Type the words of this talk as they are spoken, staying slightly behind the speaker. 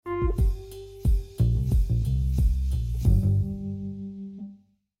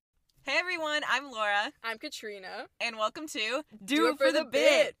everyone, I'm Laura. I'm Katrina. And welcome to Do It For The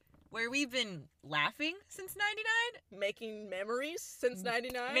Bit, where we've been laughing since 99? Making memories since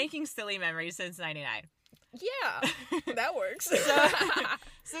 99? Making silly memories since 99. Yeah, that works.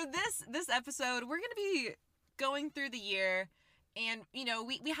 So this episode, we're going to be going through the year, and, you know,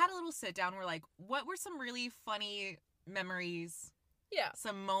 we had a little sit down. We're like, what were some really funny memories, Yeah.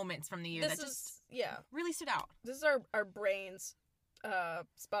 some moments from the year that just really stood out? This is our brains,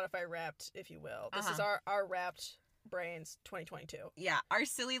 Spotify Wrapped, if you will. This is our Wrapped Brains 2022. Yeah, our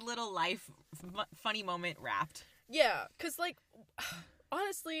silly little life funny moment wrapped. Yeah, because, like,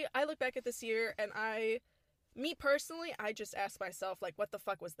 honestly, I look back at this year and me personally, I just ask myself, like, what the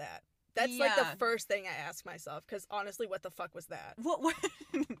fuck was that? That's, like, the first thing I ask myself, because, honestly, what the fuck was that? What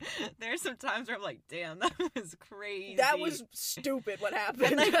there are some times where I'm like, damn, that was crazy. That was stupid, what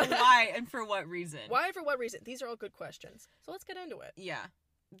happened. And, like, why and for what reason? Why and for what reason? These are all good questions. So let's get into it. Yeah.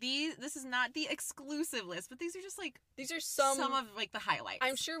 This is not the exclusive list, but these are just, like... These are some of, like, the highlights.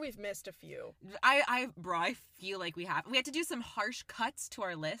 I'm sure we've missed a few. I feel like we have. We had to do some harsh cuts to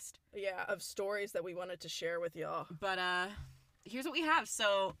our list. Yeah, of stories that we wanted to share with y'all. But, here's what we have.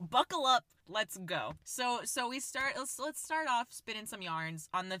 So buckle up, let's go. So let's start off spinning some yarns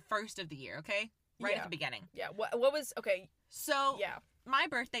on the first of the year, okay? Right at the beginning. Yeah. What was okay? So yeah, my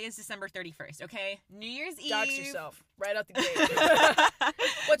birthday is December 31st, okay? New Year's Eve. Dox yourself right out the gate.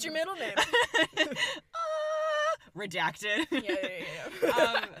 What's your middle name? Redacted.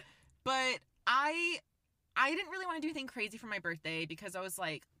 Yeah. But I didn't really want to do anything crazy for my birthday because I was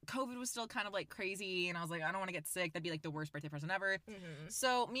like, COVID was still kind of like crazy, and I was like, I don't want to get sick. That'd be like the worst birthday present ever. Mm-hmm.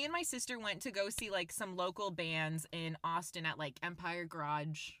 So me and my sister went to go see like some local bands in Austin at like Empire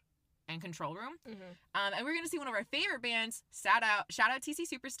Garage and Control Room. Mm-hmm. And we were gonna see one of our favorite bands. Shout out TC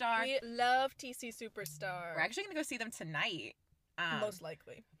Superstar. We love TC Superstar. We're actually gonna go see them tonight. Most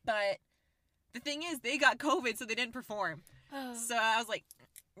likely. But the thing is, they got COVID, so they didn't perform. So I was like,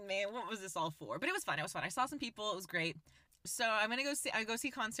 man, what was this all for? But it was fun. I saw some people. It was great. So I go see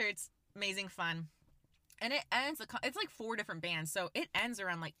concerts. Amazing fun. And it ends, it's like 4 different bands. So it ends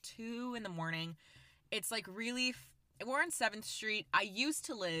around like 2 a.m. It's like really, we're on 7th Street. I used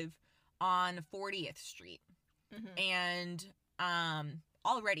to live on 40th Street. Mm-hmm. And,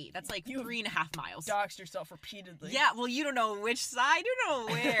 already, that's like 3.5 miles. Doxed yourself repeatedly. Yeah, well, you don't know which side, you don't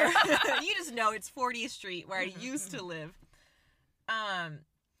know where. You just know it's 40th Street where I used to live.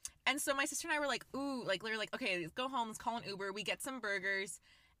 And so my sister and I were like, ooh, like, we were like, okay, let's go home, let's call an Uber. We get some burgers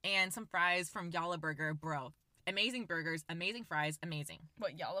and some fries from Yalla Burger. Bro, amazing burgers, amazing fries, amazing.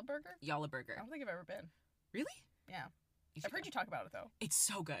 What, Yalla Burger? Yalla Burger. I don't think I've ever been. Really? Yeah. I've heard you talk about it, though. It's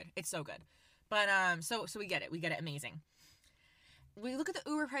so good. It's so good. But, so we get it. We get it amazing. We look at the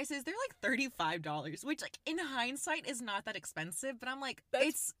Uber prices, they're like $35, which, like, in hindsight is not that expensive, but I'm like,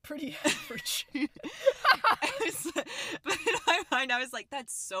 it's pretty average. But in my mind, I was like,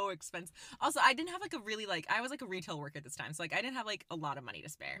 that's so expensive. Also, I didn't have, like, I was, like, a retail worker at this time, so, like, I didn't have, like, a lot of money to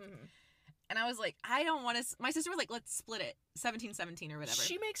spare. Mm-hmm. And I was like, I don't want to, my sister was like, let's split it, 17-17 or whatever.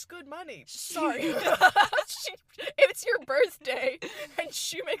 She makes good money. Sorry. It's your birthday, and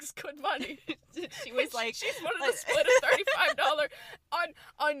she makes good money. She was like, she's wanted to split a $35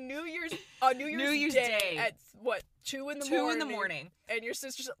 on New Year's Day at what, 2 in the morning? 2 in the morning. And your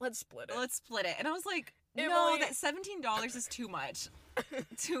sister said, let's split it. Let's split it. And I was like, Emily. no, that $17 is too much.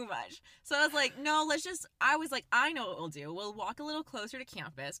 Too much. So I was like, no, I know what we'll do. We'll walk a little closer to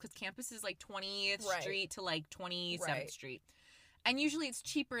campus, because campus is like 20th Street to like 27th Street. And usually it's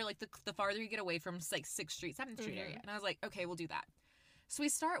cheaper, like the farther you get away from, like 6th Street, 7th Street area. And I was like, okay, we'll do that. So we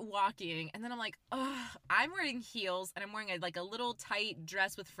start walking, and then I'm like, ugh, I'm wearing heels, and I'm wearing a little tight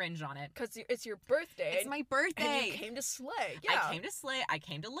dress with fringe on it. Because it's your birthday. It's my birthday. And you came to slay. Yeah. I came to slay, I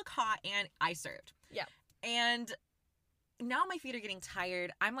came to look hot, and I served. Yeah. And now my feet are getting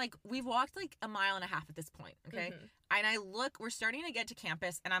tired. I'm like, we've walked like a mile and a half at this point, okay? And I look, we're starting to get to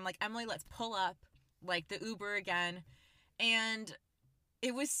campus, and I'm like, Emily, let's pull up, like, the Uber again. And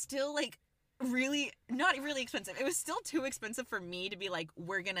it was still, like, not really expensive. It was still too expensive for me to be like,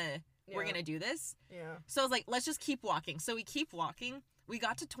 we're gonna do this. Yeah. So I was like, let's just keep walking. So we keep walking. We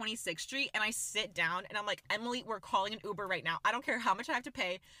got to 26th Street, and I sit down, and I'm like, Emily, we're calling an Uber right now. I don't care how much I have to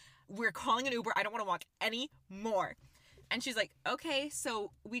pay. We're calling an Uber. I don't want to walk any more. And she's like, okay.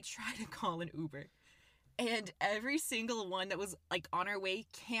 So we try to call an Uber. And every single one that was, like, on our way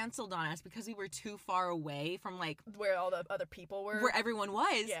canceled on us because we were too far away from, like... Where all the other people were? Where everyone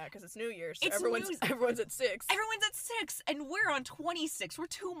was. Yeah, because it's New Year's, so everyone's at 6. Everyone's at 6, and we're on 26. We're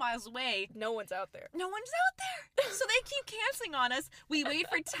 2 miles away. No one's out there. No one's out there. So they keep canceling on us. We wait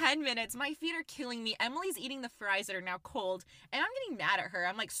for 10 minutes. My feet are killing me. Emily's eating the fries that are now cold, and I'm getting mad at her.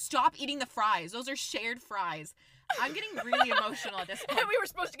 I'm like, stop eating the fries. Those are shared fries. I'm getting really emotional at this point. And we were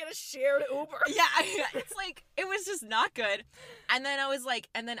supposed to get a shared Uber. Yeah, it's like, it was just not good. And then I was like,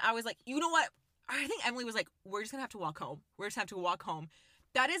 you know what? I think Emily was like, we're just gonna have to walk home. We're just gonna have to walk home.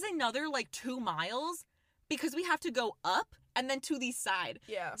 That is another, like, 2 miles because we have to go up and then to the side.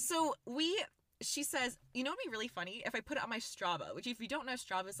 Yeah. So she says, you know what'd be really funny? If I put it on my Strava, which if you don't know,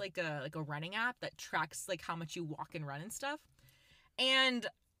 Strava is like a running app that tracks, like, how much you walk and run and stuff. And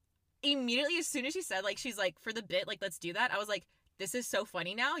immediately, as soon as she said, like, she's like, for the bit, like, let's do that, I was like, this is so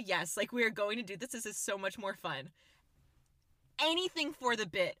funny now. Yes, like, we're going to do this. This is so much more fun. Anything for the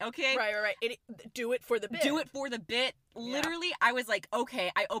bit, okay? Right. Do it for the bit. Do it for the bit. Yeah. Literally, I was like,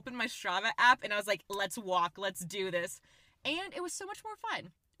 okay. I opened my Strava app, and I was like, let's walk. Let's do this. And it was so much more fun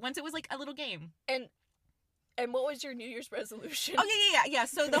once it was, like, a little game. And what was your New Year's resolution? Oh, yeah.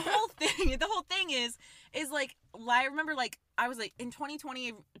 So the whole thing is like, I remember, like, I was like, in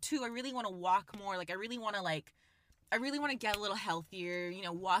 2022, I really want to walk more. Like, I really want to get a little healthier, you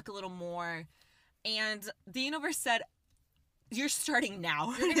know, walk a little more. And the universe said, you're starting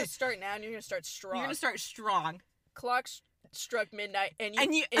now. You're going to start now, and you're going to start strong. You're going to start strong. Clock struck midnight, and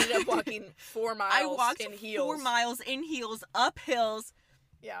you ended up walking 4 miles I walked in heels. 4 miles in heels, up hills.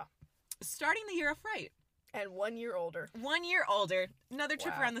 Yeah. Starting the year off right. And 1 year older. 1 year older. Another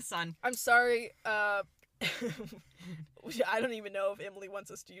trip around the sun. I'm sorry. I don't even know if Emily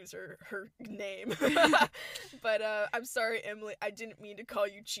wants us to use her name. But I'm sorry, Emily. I didn't mean to call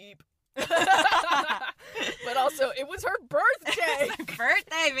you cheap. But also, it was her birthday. It's her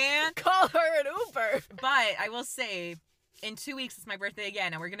birthday, man. Call her an Uber. But I will say, in 2 weeks, it's my birthday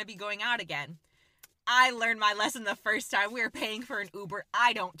again, and we're going to be going out again. I learned my lesson the first time. We were paying for an Uber.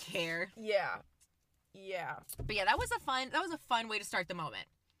 I don't care. Yeah. But yeah, that was a fun way to start the moment.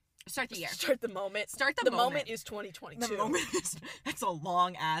 Start the year. Start the moment. The moment is 2022. The moment is, that's a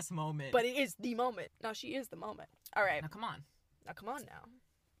long ass moment. But it is the moment. No, she is the moment. All right. Now come on now.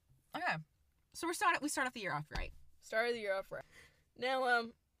 Okay. So we start off the year off right. Started the year off right. Now,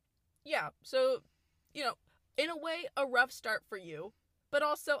 yeah. So, you know, in a way, a rough start for you, but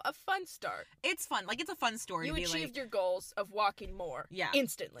also a fun start. It's fun. Like, it's a fun story. You achieved your goals of walking more. Yeah.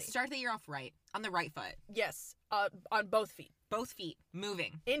 Instantly. Start the year off right. On the right foot. Yes. On both feet. Both feet.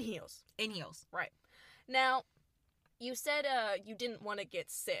 Moving. In heels. Right. Now, you said you didn't want to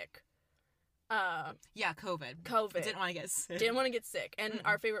get sick. Yeah, COVID. I didn't want to get sick. Didn't want to get sick. And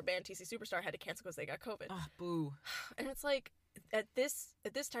our favorite band, TC Superstar, had to cancel because they got COVID. Oh, boo. And it's like, at this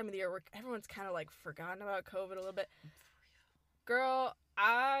time of the year, where everyone's kind of like forgotten about COVID a little bit. Girl,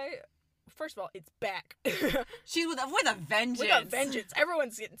 first of all, it's back. She's with a vengeance. With a vengeance.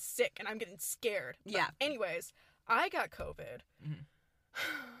 Everyone's getting sick, and I'm getting scared. But yeah. Anyways, I got COVID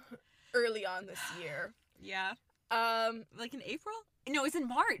early on this year. Yeah. Like in April? No, it's in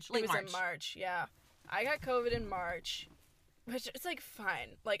March. It was in March, yeah. I got COVID in March, which it's like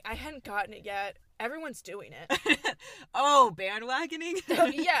fine. Like, I hadn't gotten it yet. Everyone's doing it. Oh, bandwagoning?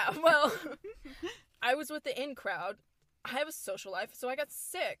 Yeah, well, I was with the in crowd. I have a social life, so I got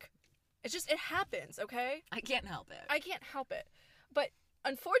sick. It happens, okay? I can't help it. But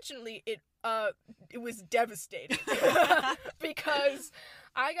unfortunately, it was devastating because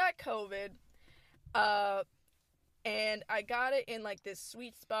I got COVID, and I got it in, like, this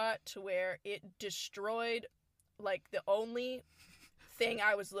sweet spot to where it destroyed, like, the only thing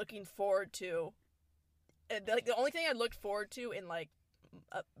I was looking forward to. Like, the only thing I looked forward to in, like,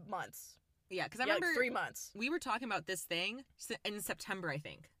 months. Yeah, because I remember... like 3 months. We were talking about this thing in September, I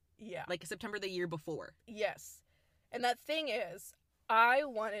think. Yeah. Like, September the year before. Yes. And that thing is, I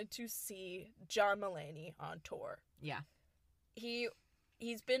wanted to see John Mulaney on tour. Yeah. He's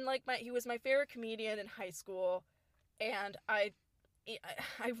been, like, he was my favorite comedian in high school. And I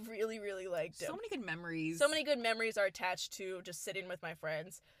really, really liked him. So many good memories. So many good memories are attached to just sitting with my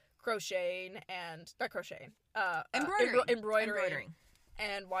friends, embroidering,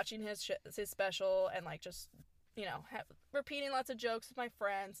 and watching his special, and, like, just, you know, repeating lots of jokes with my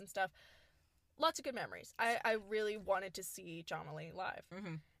friends and stuff. Lots of good memories. I really wanted to see John Mulaney live.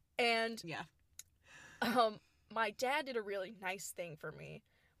 Mm-hmm. And yeah, my dad did a really nice thing for me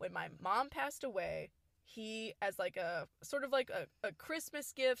when my mom passed away. He, as like a sort of like a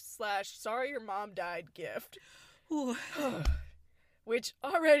Christmas gift / sorry your mom died gift, which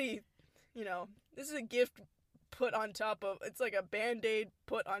already this is a gift put on top of, it's like a Band-Aid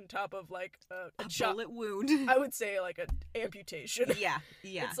put on top of like a bullet wound. I would say like an amputation. Yeah.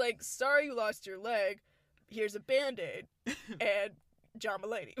 It's like, sorry you lost your leg, here's a Band-Aid, and John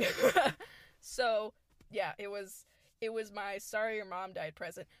Mulaney. So, yeah, it was my sorry your mom died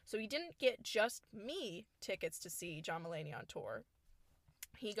present. So he didn't get just me tickets to see John Mulaney on tour.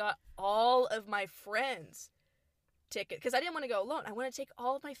 He got all of my friends ticket, because I didn't want to go alone. I want to take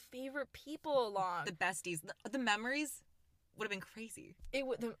all of my favorite people along. The besties. The memories would have been crazy. They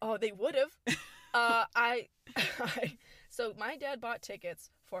would have. So my dad bought tickets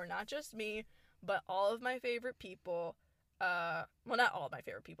for not just me, but all of my favorite people. Well, not all of my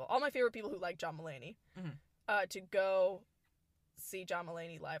favorite people. All my favorite people who like John Mulaney. Mm-hmm. To go see John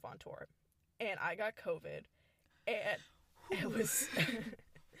Mulaney live on tour. And I got COVID. And it was...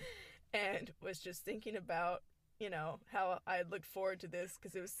 and was just thinking about, how I looked forward to this,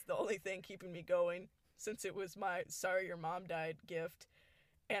 because it was the only thing keeping me going, since it was my sorry your mom died gift.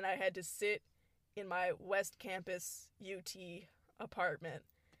 And I had to sit in my West Campus UT apartment.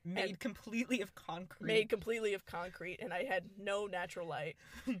 Made completely of concrete. And I had no natural light.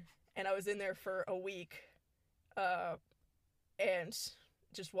 And I was in there for a week. And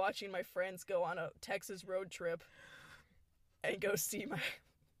just watching my friends go on a Texas road trip and go see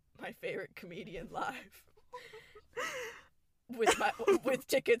my favorite comedian live with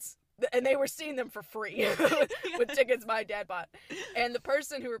tickets, and they were seeing them for free with tickets my dad bought. And the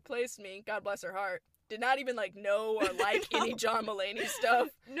person who replaced me, God bless her heart, did not even know or like any John Mulaney stuff.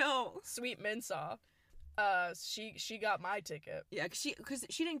 No. Sweet Minsaw. She got my ticket. Yeah, because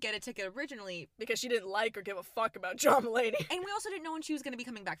she didn't get a ticket originally. Because she didn't like or give a fuck about John Mulaney. And we also didn't know when she was going to be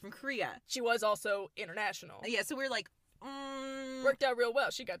coming back from Korea. She was also international. Yeah, so we were like, worked out real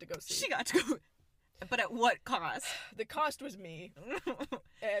well. She got to go see. She got to go. But at what cost? The cost was me.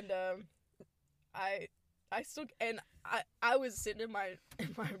 And I was sitting in my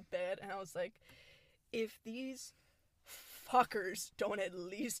bed, and I was like, if these fuckers don't at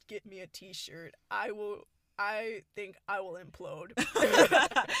least get me a t-shirt, I think I will implode.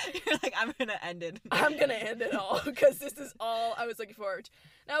 You're like, I'm gonna end it. I'm gonna end it all, because this is all I was looking forward to.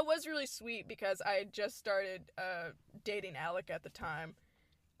 Now, it was really sweet because I had just started dating Alec at the time.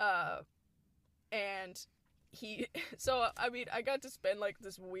 And I got to spend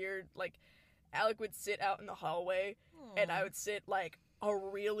this weird, Alec would sit out in the hallway. Aww. And I would sit a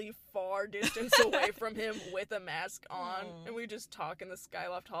really far distance away from him with a mask on. Aww. And we just talk in the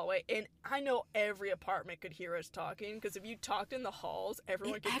Skyloft hallway. And I know every apartment could hear us talking, because if you talked in the halls,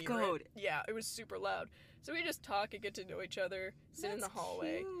 everyone could hear it. Yeah, it was super loud. So we just talk and get to know each other, sit in the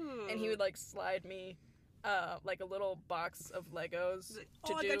hallway. Cute. And he would slide me a little box of Legos.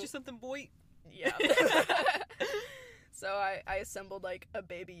 I got you something, boy. Yeah. So I assembled a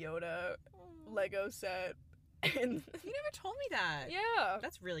Baby Yoda Lego set. And you never told me that. Yeah.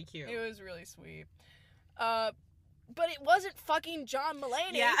 That's really cute. It was really sweet. But it wasn't fucking John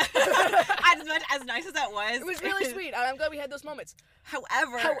Mulaney. Yeah. as nice as that was. It was really sweet. And I'm glad we had those moments.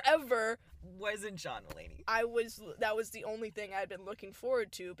 However, wasn't John Mulaney. That was the only thing I'd been looking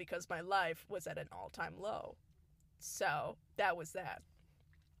forward to, because my life was at an all-time low. So, that was that.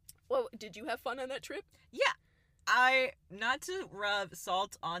 Well, did you have fun on that trip? Yeah. Not to rub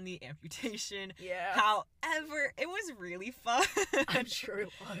salt on the amputation. Yeah. However, it was really fun. I'm sure it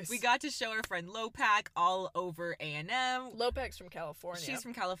was. We got to show our friend Lopak all over A&M. Lopak's from California. She's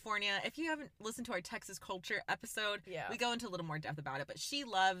from California. If you haven't listened to our Texas culture episode, we go into a little more depth about it, but she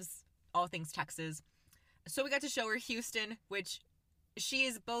loves all things Texas. So we got to show her Houston, which she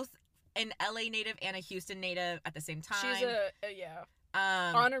is both an LA native and a Houston native at the same time. She's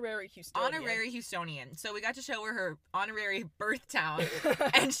honorary Houstonian. Honorary Houstonian. So we got to show her honorary birth town,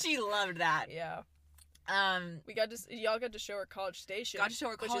 and she loved that. Yeah. Y'all got to show her College Station. Got to show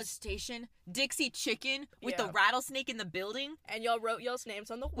her College Station. Dixie Chicken with the rattlesnake in the building. And y'all wrote y'all's names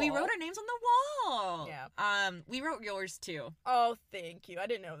on the wall. We wrote our names on the wall. Yeah. We wrote yours too. Oh, thank you. I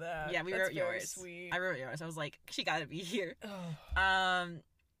didn't know that. Yeah, we wrote yours. Sweet. I wrote yours. I was like, she gotta be here. Oh.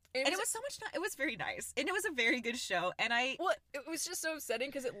 And it was so much. It was very nice, and it was a very good show. And it was just so upsetting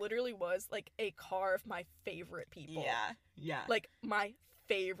because it literally was a car of my favorite people. Yeah. My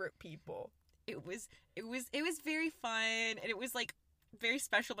favorite people. It was very fun, and it was very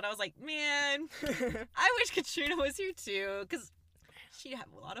special. But I was like, man, I wish Katrina was here too, because she'd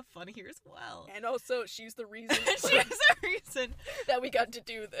have a lot of fun here as well. And also, she's the reason. That we got to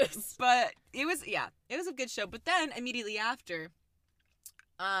do this. But it was a good show. But then immediately after.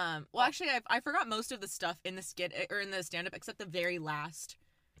 Actually, I forgot most of the stuff in the skit or in the stand-up except the very last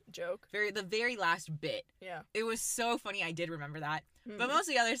joke. The very last bit. Yeah. It was so funny. I did remember that. But most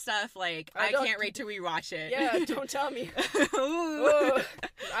of the other stuff, like, I can't wait to rewatch it. Yeah, don't tell me. Ooh,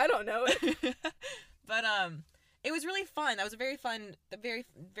 I don't know it. But, it was really fun. That was a very fun, very,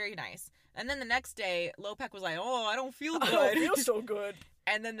 very nice. And then the next day, Lopek was like, oh, I don't feel good. I don't feel so good.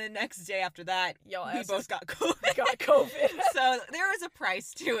 And then the next day after that, we both got COVID. So there was a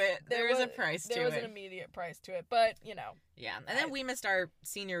price to it. There was an immediate price to it. But, you know. Yeah. And then we missed our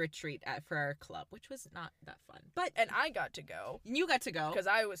senior retreat for our club, which was not that fun. And I got to go. You got to go. Because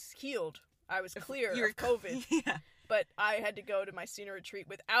I was healed. I was clear of COVID. Yeah. But I had to go to my senior retreat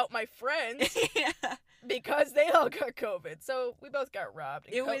without my friends. Yeah. Because they all got COVID. So we both got robbed.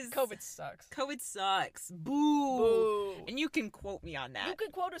 COVID sucks. COVID sucks. Boo. Boo. And you can quote me on that. You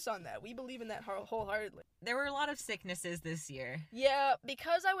can quote us on that. We believe in that wholeheartedly. There were a lot of sicknesses this year. Yeah,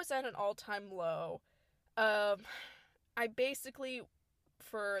 because I was at an all-time low, I basically,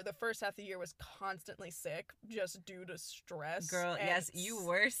 for the first half of the year, was constantly sick just due to stress. Girl, yes, you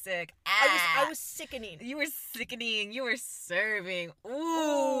were sick. I was sickening. You were sickening. You were serving.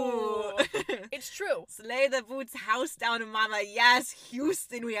 Ooh. It's true. Slay the boots house down, mama. Yes,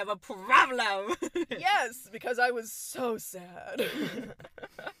 Houston, we have a problem. Yes, because I was so sad.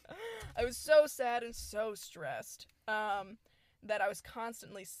 I was so sad and so stressed that I was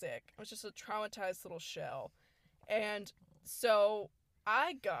constantly sick. I was just a traumatized little shell. And so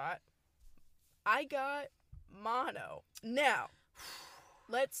I got mono. Now,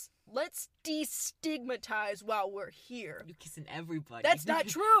 let's destigmatize while we're here. You're kissing everybody. That's not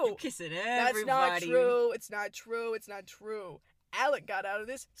true. You're kissing everybody. That's not true. It's not true. It's not true. Alec got out of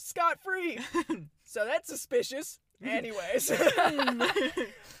this scot-free. So that's suspicious. Anyways.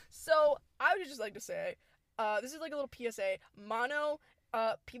 So I would just like to say, this is like a little PSA. Mono,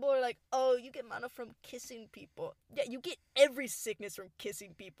 people are like, oh, you get mono from kissing people. Yeah, you get every sickness from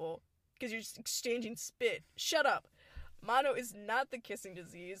kissing people because you're just exchanging spit. Shut up. Mono is not the kissing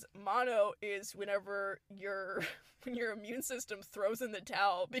disease. Mono is whenever when your immune system throws in the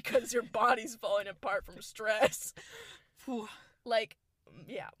towel because your body's falling apart from stress. Like,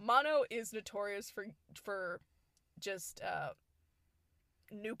 yeah, mono is notorious for just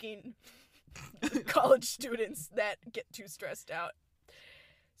nuking college students that get too stressed out.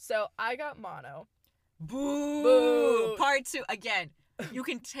 So I got mono. Boo! Boo! Part 2 again. You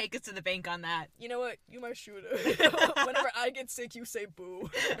can take us to the bank on that. You know what? You my shooter. Whenever I get sick, you say boo.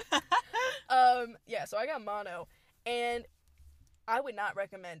 Yeah, so I got mono, and I would not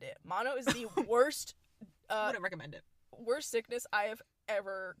recommend it. Mono is the worst. Wouldn't recommend it. Worst sickness I have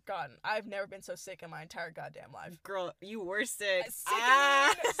ever gotten. I've never been so sick in my entire goddamn life. Girl, you were sick.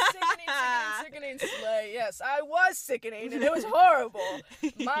 Sickening slay. Yes, I was sickening, and it was horrible.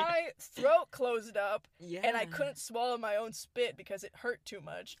 My throat closed up, and I couldn't swallow my own spit because it hurt too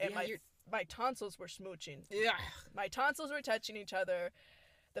much, and my tonsils were smooching. Yeah. My tonsils were touching each other.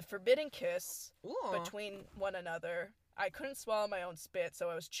 The forbidden kiss between one another. I couldn't swallow my own spit, so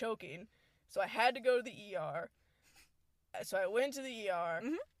I was choking. So I had to go to the ER. So I went to the ER,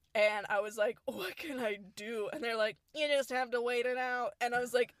 and I was like, what can I do? And they're like, you just have to wait it out. And I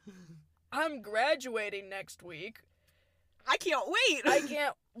was like, I'm graduating next week. I can't wait.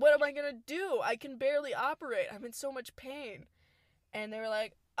 What am I going to do? I can barely operate. I'm in so much pain. And they were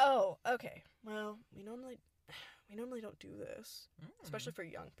like, oh, okay. Well, we normally don't do this, especially for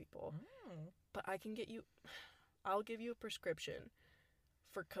young people. But I'll give you a prescription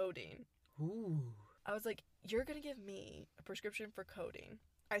for codeine. Ooh. I was like, you're going to give me a prescription for codeine.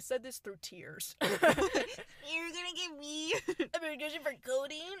 I said this through tears. You're going to give me a prescription for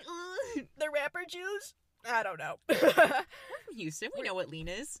codeine? The rapper juice? I don't know. We're from Houston. We know what lean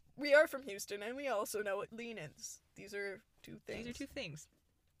is. We are from Houston, and we also know what lean is. These are two things.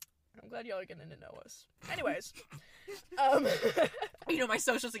 I'm glad y'all are getting to know us. Anyways. You know my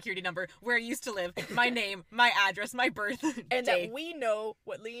social security number, where I used to live, my name, my address, my birth and day. That we know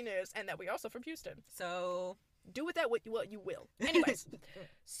what lean is, and that we also from Houston. So do with that what you will. Anyways.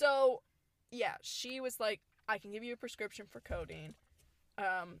 So, yeah, she was like, I can give you a prescription for codeine.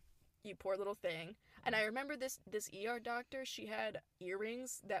 You poor little thing. And I remember this ER doctor, she had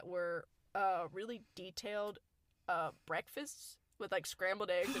earrings that were really detailed breakfasts with like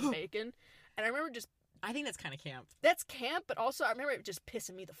scrambled eggs and bacon. And I remember I think that's kind of camp. That's camp, but also I remember it just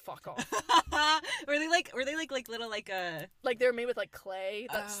pissing me the fuck off. Were they like little like they were made with like clay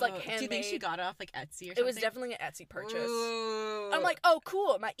that's like handmade. Do you think she got it off like Etsy or something? It was definitely an Etsy purchase. Ooh. I'm like, oh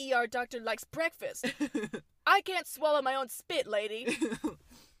cool, my ER doctor likes breakfast. I can't swallow my own spit, lady.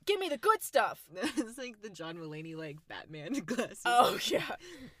 Give me the good stuff. It's like the John Mulaney like Batman glasses. Oh yeah.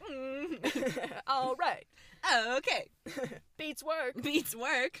 All right. Oh, okay. Beats work. Beats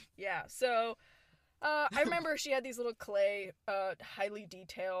work. Yeah. So I remember she had these little clay, highly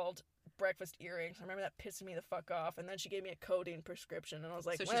detailed breakfast earrings. I remember that pissing me the fuck off. And then she gave me a codeine prescription, and I was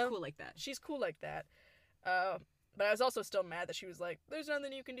like, so well, she's cool like that. She's cool like that. But I was also still mad that she was like, there's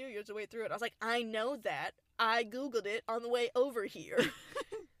nothing you can do. You have to wait through it. I was like, I know that. I Googled it on the way over here.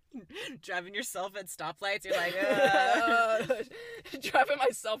 Driving yourself at stoplights, you're like, driving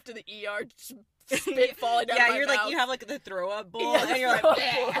myself to the ER, spit falling down my you're mouth. like, you have like the throw up bowl, and you're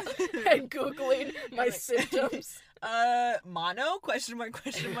like, and Googling my symptoms. Mono? Question mark?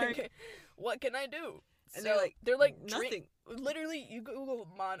 What can I do? And so they're like nothing. Literally, you Google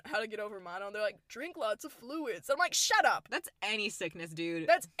how to get over mono, and they're like, drink lots of fluids. I'm like, shut up. That's any sickness, dude.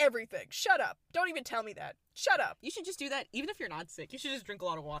 That's everything. Shut up. Don't even tell me that. Shut up. You should just do that, even if you're not sick. You should just drink a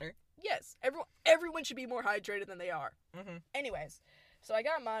lot of water. Yes, everyone should be more hydrated than they are. Mm-hmm. Anyways, so I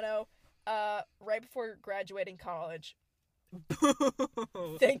got mono right before graduating college.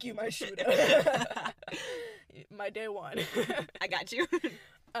 Thank you, my shooter. My day one. I got you.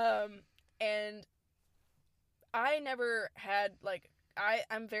 And I never had, like,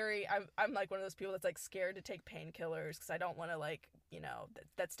 I'm like one of those people that's, like, scared to take painkillers because I don't want to, like, you know,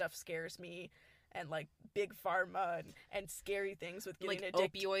 that stuff scares me, and, like, big pharma and scary things with getting like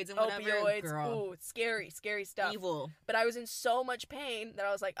addicted. Opioids and whatever. Opioids, girl. ooh, scary stuff. Evil. But I was in so much pain that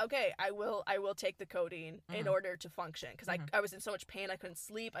I was like, okay, I will take the codeine in order to function, because I was in so much pain, I couldn't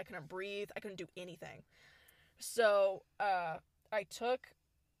sleep, I couldn't breathe, I couldn't do anything. So I took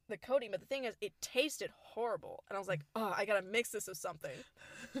the codeine, but the thing is, it tasted horrible, and I was like, oh, I gotta mix this with something.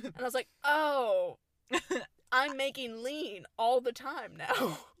 And I was like, oh, I'm making lean all the time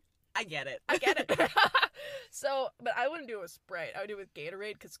now. I get it. So, but I wouldn't do it with Sprite. I would do it with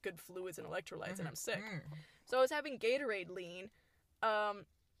Gatorade, because good fluids and electrolytes, and I'm sick. So I was having Gatorade lean.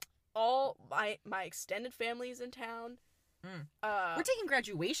 All my extended family's in town. We're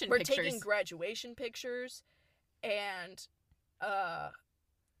taking graduation pictures. And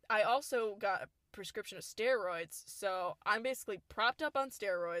I also got a prescription of steroids, so I'm basically propped up on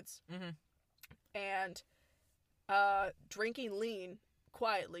steroids and drinking lean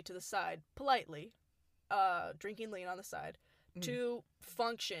quietly to the side, politely, drinking lean on the side to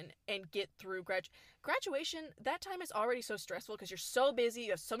function and get through graduation. That time is already so stressful because you're so busy, you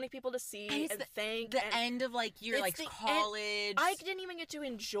have so many people to see and thank. The end of, like, your, like, college. I didn't even get to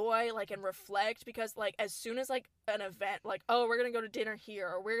enjoy, like, and reflect, because, like, as soon as, like, an event, like, oh, we're gonna go to dinner here,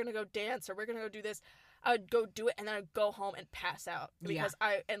 or we're gonna go dance, or we're gonna go do this, I would go do it, and then I'd go home and pass out, because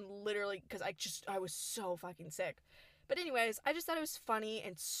I was so fucking sick. But anyways, I just thought it was funny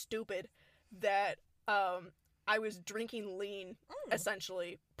and stupid that I was drinking lean,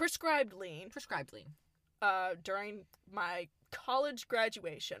 essentially prescribed lean, during my college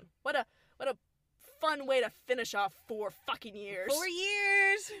graduation. What a fun way to finish off 4 fucking years. 4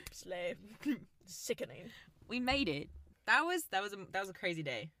 years. Slay. Sickening. We made it. That was a crazy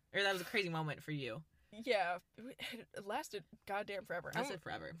day, or that was a crazy moment for you. Yeah, it lasted goddamn forever. It lasted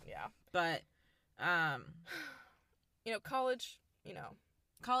forever. Yeah, but you know, college. You know,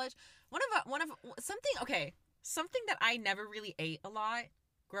 college. One of something. Okay, something that I never really ate a lot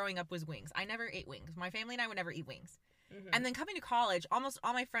growing up was wings. I never ate wings. My family and I would never eat wings. And then coming to college, almost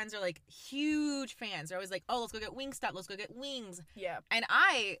all my friends are, like, huge fans. They're always like, oh, let's go get Wingstop. Let's go get wings. Yeah. And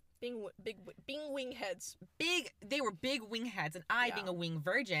I... Being wing heads. They were big wing heads. And I, being a wing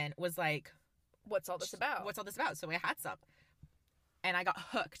virgin, was like... What's all this about? So I had some. And I got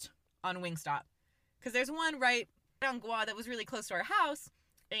hooked on Wingstop. Because there's one right on Gua that was really close to our house.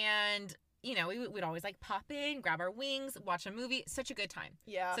 And... you know, we'd always, like, pop in, grab our wings, watch a movie. Such a good time.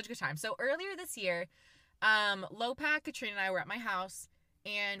 Yeah. Such a good time. So earlier this year, Lopak, Katrina, and I were at my house,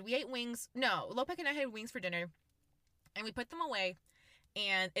 and we ate wings. No, Lopak and I had wings for dinner, and we put them away,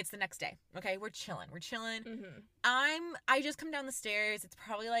 and it's the next day. Okay, we're chilling. I just come down the stairs. It's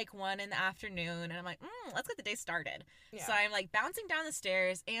probably, like, 1 in the afternoon, and I'm like, let's get the day started. Yeah. So I'm, like, bouncing down the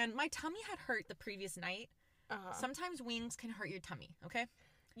stairs, and my tummy had hurt the previous night. Sometimes wings can hurt your tummy, okay?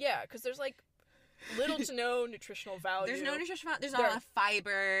 Yeah, because there's, like, little to no nutritional value. There's no nutritional value. There's not a lot of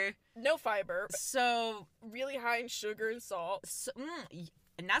fiber. No fiber. So... really high in sugar and salt. So,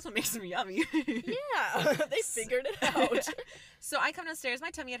 and that's what makes them yummy. Yeah, they figured it out. So I come downstairs,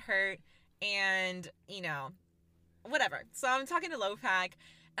 my tummy had hurt, and, you know, whatever. So I'm talking to Lopak,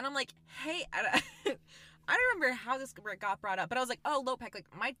 and I'm like, hey... I don't remember how this got brought up, but I was like, oh, Lopak, like,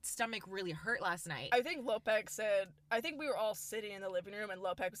 my stomach really hurt last night. I think Lopak said, I think we were all sitting in the living room, and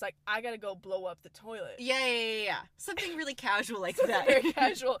Lopak was like, I gotta go blow up the toilet. Yeah. Something really casual like that. Very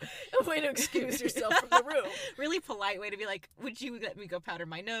casual. A way to excuse yourself from the room. Really polite way to be like, would you let me go powder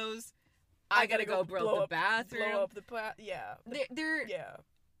my nose? I gotta go blow up the bathroom. Blow up the yeah. They're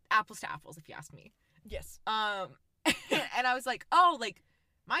apples to apples, if you ask me. Yes. And I was like, oh, like,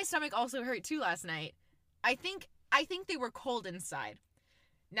 my stomach also hurt too last night. I think they were cold inside.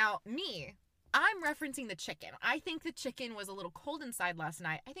 Now, I'm referencing the chicken. I think the chicken was a little cold inside last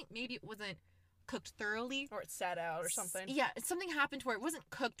night. I think maybe it wasn't cooked thoroughly. Or it sat out or something. Yeah, something happened where it wasn't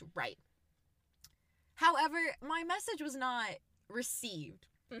cooked right. However, my message was not received.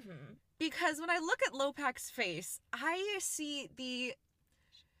 Mm-hmm. Because when I look at Lopak's face, I see the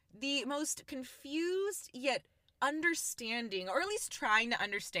most confused yet understanding, or at least trying to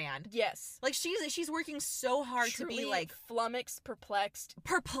understand. Yes. Like, she's working so hard Truly to be, like... flummoxed, perplexed.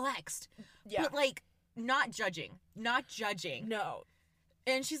 Yeah. But, like, not judging. No.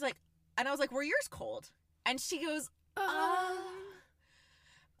 And she's like... And I was like, were yours cold? And she goes, I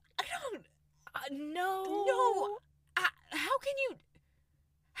don't... No. No. How can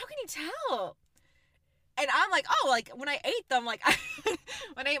you tell? And I'm like, oh, like, when I ate them, like,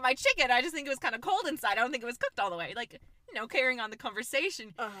 when I ate my chicken, I just think it was kind of cold inside. I don't think it was cooked all the way. Like, carrying on the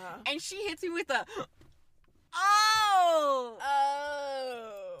conversation. Uh-huh. And she hits me with a, oh.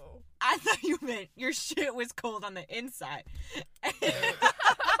 I thought you meant your shit was cold on the inside.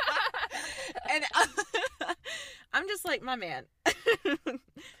 And I'm just like, my man.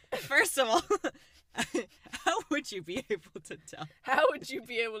 First of all, how would you be able to tell? How would you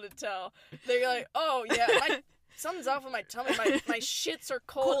be able to tell? They're like, oh, yeah, something's off of my tummy. My shits are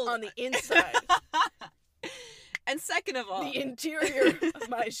cold on the inside. And second of all... The interior of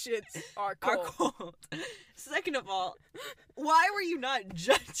my shits are cold. Second of all, why were you not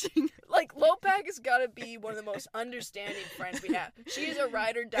judging? Like, Lopak has got to be one of the most understanding friends we have. She's a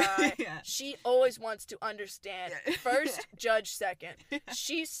ride or die. Yeah. She always wants to understand. First, judge second.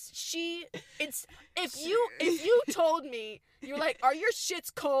 If you told me, you were like, are your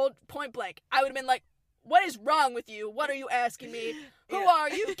shits cold? Point blank. I would have been like, what is wrong with you? What are you asking me? Who are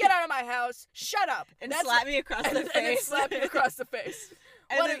you? Get out of my house. Shut up. And slap me across the face. And then slap you across the face.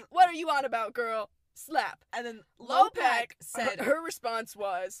 And What are you on about, girl? Slap. And then Lopak said... Her response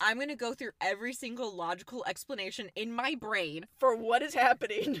was... I'm going to go through every single logical explanation in my brain... for what is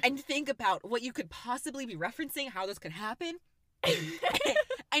happening. And think about what you could possibly be referencing, how this could happen.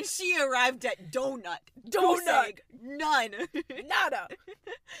 And she arrived at donut. None. Nada.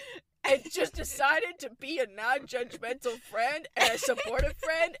 And just decided to be a non-judgmental friend and a supportive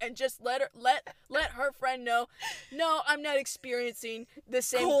friend, and just let her friend know, no, I'm not experiencing the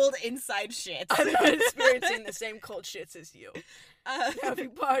same cold inside shit. I'm not experiencing the same cold shits as you. Now, if you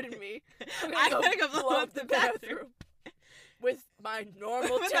pardon me, I'm gonna go blow up the bathroom with my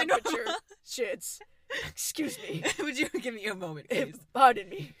normal temperature shits. Excuse me. Would you give me a moment, please? Pardon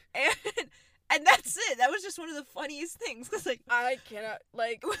me. And that's it. That was just one of the funniest things. Cause like I cannot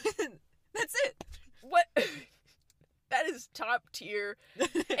like. That's it. What? That is top tier.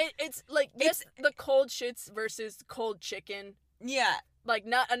 It's like yes, the cold shits versus cold chicken. Yeah. Like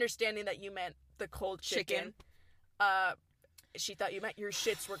not understanding that you meant the cold chicken. She thought you meant your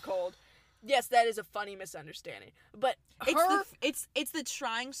shits were cold. Yes, that is a funny misunderstanding. But it's the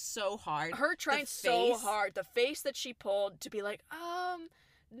trying so hard. Her trying so hard. The face that she pulled to be like,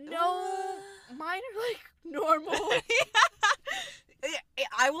 no, mine are like normal.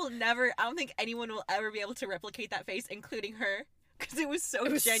 I don't think anyone will ever be able to replicate that face, including her. Because it was so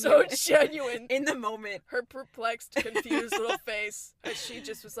genuine in the moment. Her perplexed, confused little face. As she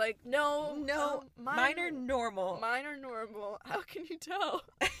just was like, no, mine are normal. Mine are normal. How can you tell?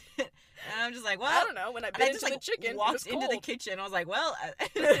 And I'm just like, well, I don't know. When I bit into the chicken, walked into the kitchen, I was like, well,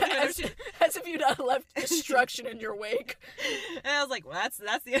 as if you'd not left destruction in your wake. And I was like, well, that's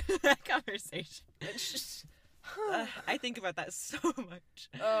the end of that conversation. It's just, I think about that so much.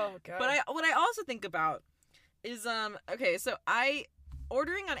 Oh god. But what I also think about is okay, so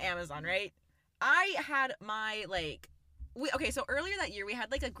ordering on Amazon, right? I had my so earlier that year we had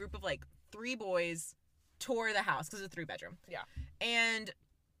like a group of like 3 boys tour the house because it's a 3-bedroom. Yeah. And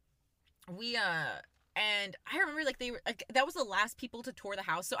we and I remember like they were like that was the last people to tour the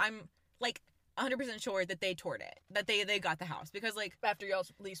house, so I'm like 100% sure that they toured it, that they got the house, because like after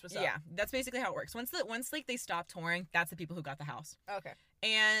y'all's lease was up. Yeah, that's basically how it works. Once like they stop touring, that's the people who got the house. Okay.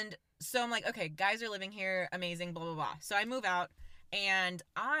 And so I'm like, okay, guys are living here, amazing, blah blah blah. So I move out and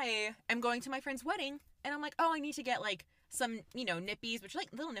I am going to my friend's wedding, and I'm like, oh, I need to get like some nippies, which are like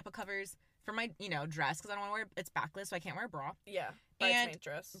little nipple covers for my dress, because I don't want to wear it's backless, so I can't wear a bra. Yeah.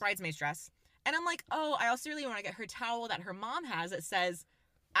 Bridesmaid's dress. And I'm like, oh, I also really want to get her towel that her mom has that says,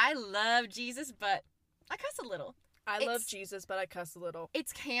 I love Jesus, but I cuss a little. I love Jesus, but I cuss a little.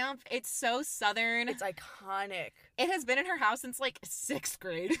 It's camp. It's so Southern. It's iconic. It has been in her house since, like, 6th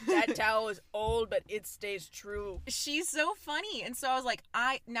grade. That towel is old, but it stays true. She's so funny. And so I was like,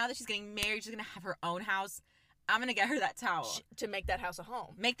 now that she's getting married, she's going to have her own house. I'm going to get her that towel. To make that house a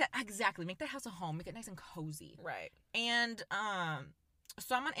home. Make that house a home. Make it nice and cozy. Right. And,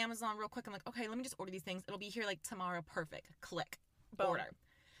 so I'm on Amazon real quick. I'm like, okay, let me just order these things. It'll be here, like, tomorrow. Perfect. Click. Boom. Order.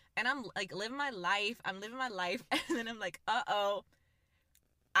 And I'm, like, living my life. And then I'm like, uh-oh.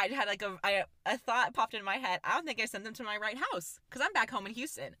 I had, like, a thought popped in my head. I don't think I sent them to my right house. Because I'm back home in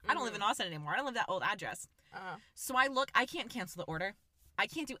Houston. I don't live in Austin anymore. I don't live that old address. So I can't cancel the order. I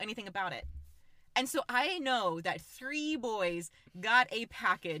can't do anything about it. And so I know that 3 boys got a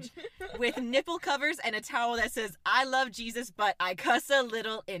package with nipple covers and a towel that says, I love Jesus, but I cuss a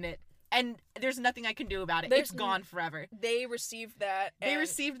little in it. And there's nothing I can do about it. It's gone forever. They received that.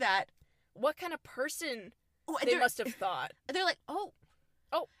 What kind of person they must have thought? They're like, oh.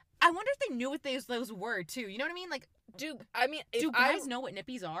 I wonder if they knew what those were, too. You know what I mean? Like, do guys know what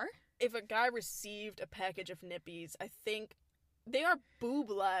nippies are? If a guy received a package of nippies, I think they are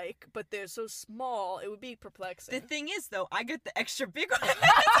boob-like, but they're so small, it would be perplexing. The thing is, though, I get the extra big one.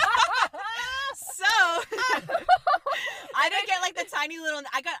 So, I didn't get, like, the tiny little...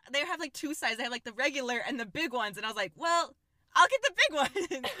 They have, like, 2 sizes. They have, like, the regular and the big ones. And I was like, well, I'll get the big one.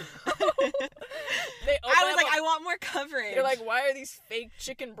 I was like, I want more coverage. They're like, why are these fake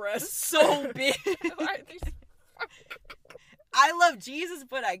chicken breasts so big? Why are these... I love Jesus,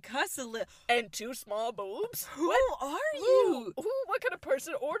 but I cuss a little. And 2 small boobs? Who are you? What kind of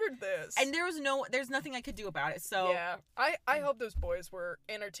person ordered this? And there's nothing I could do about it, so... Yeah. I hope those boys were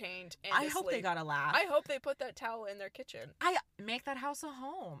entertained endlessly. I hope they got a laugh. I hope they put that towel in their kitchen. I make that house a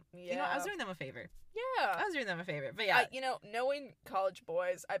home. Yeah. You know, I was doing them a favor. Yeah. I was doing them a favor, but yeah. Knowing college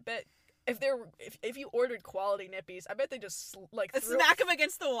boys, I bet... If you ordered quality nippies, I bet they just, smack them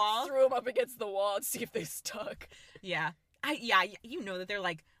against the wall? Threw them up against the wall and see if they stuck. Yeah. You know that they're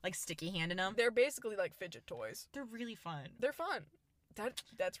like sticky handing them. They're basically like fidget toys. They're really fun. They're fun.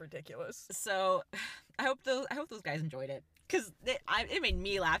 That's ridiculous. So, I hope those guys enjoyed it, because it made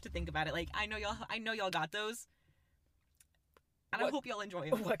me laugh to think about it. Like, I know y'all got those, and I hope y'all enjoy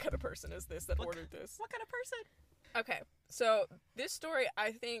it. What kind of person is this that ordered this? What kind of person? Okay, so this story,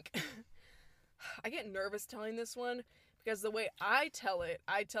 I think, I get nervous telling this one because the way I tell it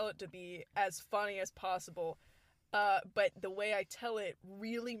to be as funny as possible. But the way I tell it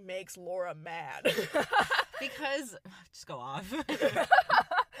really makes Laura mad. Because, just go off.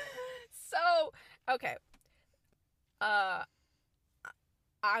 So, okay. I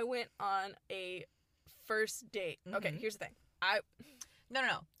went on a first date. Mm-hmm. Okay, here's the thing.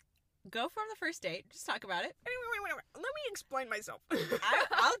 No. Go from the first date. Just talk about it. Wait. Let me explain myself.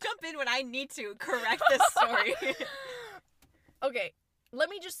 I'll jump in when I need to correct this story. Okay, let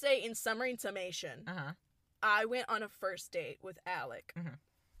me just say in summary and summation. I went on a first date with Alec,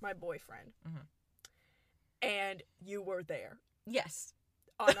 my boyfriend, and you were there. Yes.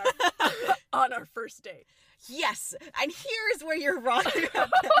 On our first date. Yes, and here is where you're wrong.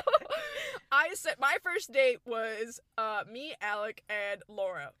 I said my first date was me, Alec, and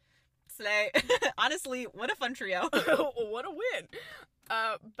Laura. Slay. Honestly, what a fun trio. What a win.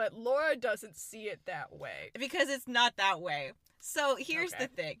 But Laura doesn't see it that way. Because it's not that way. So here's the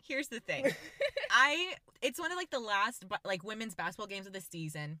thing. It's one of like the last like women's basketball games of the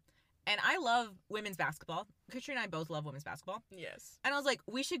season, and I love women's basketball. Katrina and I both love women's basketball. Yes. And I was like,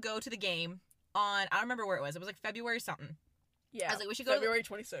 we should go to the game on, I don't remember where it was. It was like February something. Yeah. I was like, we should go February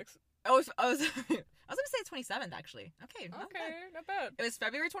 26th. I was gonna say 27th actually. Okay, not bad. It was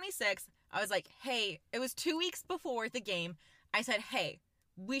February 26th. I was like, hey, it was 2 weeks before the game. I said, hey,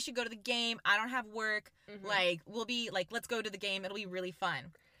 we should go to the game. I don't have work. Like, we'll be like, let's go to the game. It'll be really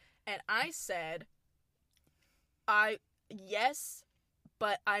fun. And I said, yes,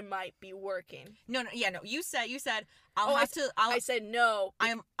 but I might be working. No. You said I said no.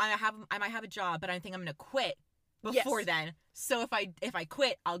 I might have a job, but I think I'm gonna quit before then. So if I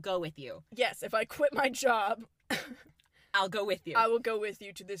quit, I'll go with you. Yes, if I quit my job, I'll go with you. I will go with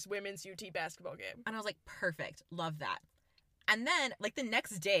you to this women's UT basketball game. And I was like, perfect, love that. And then like the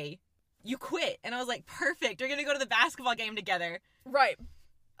next day, you quit, and I was like, perfect, you're gonna go to the basketball game together. Right.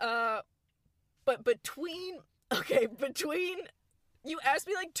 But between you asked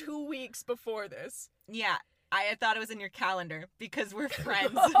me like 2 weeks before this. Yeah, I thought it was in your calendar because we're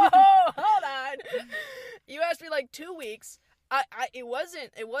friends. Oh, hold on. You asked me like 2 weeks. It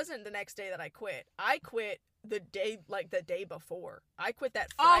wasn't the next day that I quit. I quit the day before. I quit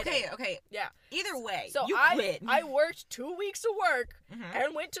that Friday. Okay. Yeah. Either way, so you quit. I worked 2 weeks of work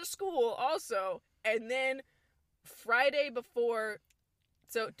and went to school also, and then Friday before,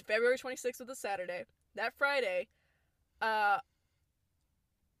 so February 26th was a Saturday. That Friday,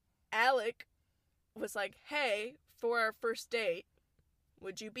 Alec was like, hey, for our first date,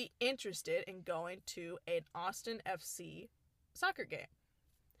 would you be interested in going to an Austin FC soccer game?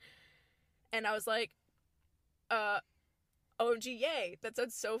 And I was like, OG, yay, that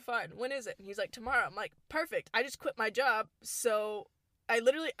sounds so fun. When is it? And he's like, tomorrow. I'm like, perfect. I just quit my job, so I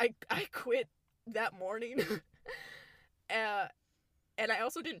quit that morning. And I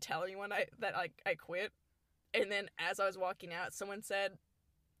also didn't tell anyone that I quit. And then as I was walking out, someone said,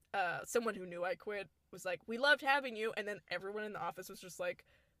 someone who knew I quit was like, we loved having you. And then everyone in the office was just like,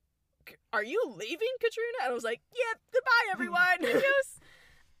 are you leaving, Katrina? And I was like, yeah, goodbye, everyone. Adios.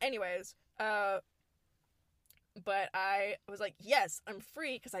 Anyways, but I was like, yes, I'm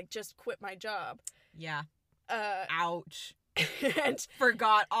free because I just quit my job. Yeah. Ouch. And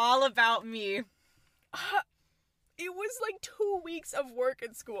forgot all about me. It was like 2 weeks of work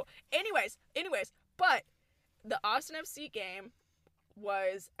and school. Anyways, but the Austin FC game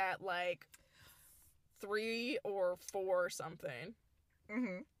was at like 3 or 4 or something.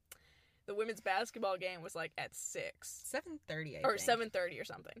 Mm-hmm. The women's basketball game was like at 6. 7:30, or 7:30 or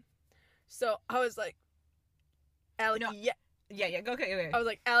something. So I was like, Alec, no. Yeah, go, okay. I was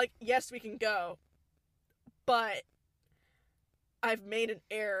like, Alec, yes, we can go. But I've made an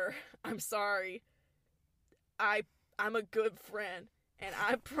error. I'm sorry. I'm a good friend, and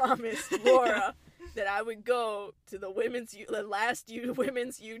I promised Laura that I would go to the last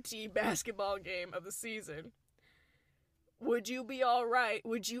women's UT basketball game of the season. Would you be all right?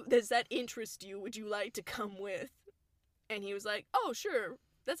 Does that interest you? Would you like to come with? And he was like, oh, sure.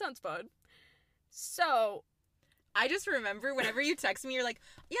 That sounds fun. So I just remember whenever you text me, you're like,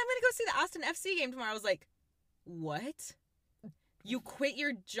 yeah, I'm going to go see the Austin FC game tomorrow. I was like, what? You quit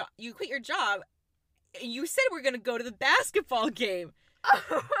your job. You said we're going to go to the basketball game.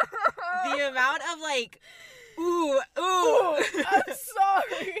 The amount of like, ooh. I'm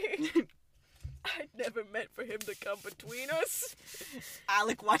sorry. I never meant for him to come between us.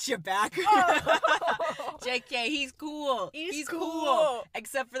 Alec, watch your back. Oh. JK, he's cool. He's cool.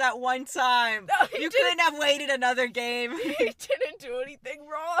 Except for that one time. No, you couldn't have waited another game. He didn't do anything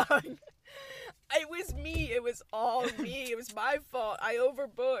wrong. It was me. It was all me. It was my fault. I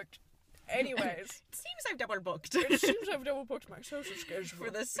overbooked. Anyways. It seems I've double booked. It seems I've double booked my social schedule.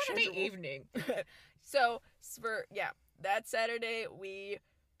 For the Saturday evening. So, that Saturday, we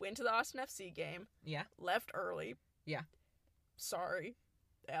went to the Austin FC game. Yeah. Left early. Yeah. Sorry,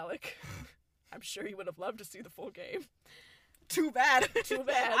 Alec. I'm sure you would have loved to see the full game. Too bad.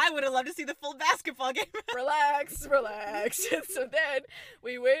 I would have loved to see the full basketball game. Relax. And so then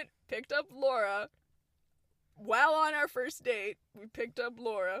we went, picked up Laura. While on our first date, we picked up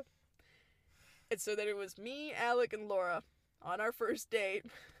Laura. And so then it was me, Alec, and Laura on our first date.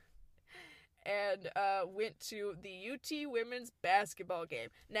 And went to the UT women's basketball game.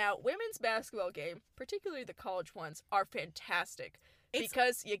 Now, women's basketball game, particularly the college ones, are fantastic.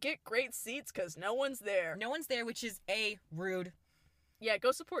 Because you get great seats because no one's there. No one's there, which is rude. Yeah,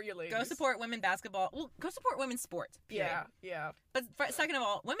 go support your ladies. Go support women basketball. Well, go support women's sports. Period. Yeah. But second of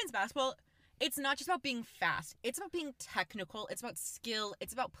all, women's basketball, it's not just about being fast. It's about being technical. It's about skill.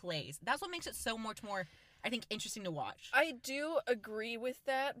 It's about plays. That's what makes it so much more, I think, interesting to watch. I do agree with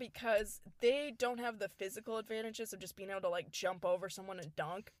that because they don't have the physical advantages of just being able to, like, jump over someone and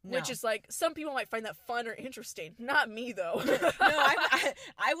dunk. No. Which is, like, some people might find that fun or interesting. Not me, though. No,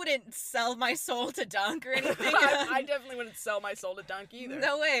 I wouldn't sell my soul to dunk or anything. I definitely wouldn't sell my soul to dunk either.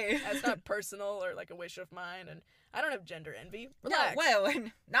 No way. That's not personal or, like, a wish of mine, and I don't have gender envy. Relax. No, well,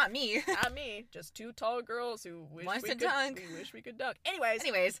 not me. Not me. Just 2 tall girls who wish we could dunk.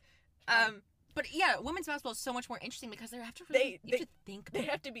 Anyways. But yeah, women's basketball is so much more interesting because they have to really think about They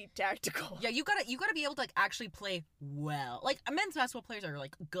have to be tactical. Yeah, you gotta be able to like actually play well. Like men's basketball players are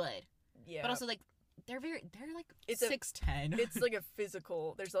like good. Yeah. But also like they're like 6'10". It's like a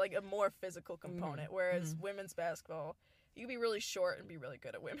physical. There's like a more physical component. Whereas women's basketball, you can be really short and be really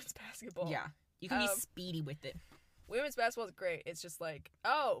good at women's basketball. Yeah. You can be speedy with it. Women's basketball is great. It's just like,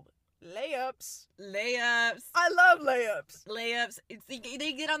 layups. I love layups.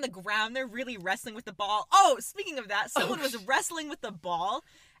 They get on the ground. They're really wrestling with the ball. Oh, speaking of that, someone was wrestling with the ball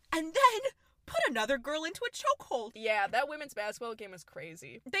and then put another girl into a chokehold. Yeah, that women's basketball game was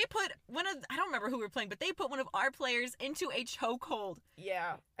crazy. They put I don't remember who we were playing, but they put one of our players into a chokehold.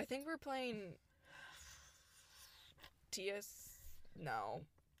 Yeah, I think we're playing TCU?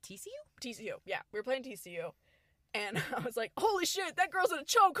 Yeah, we were playing TCU. And I was like, holy shit, that girl's in a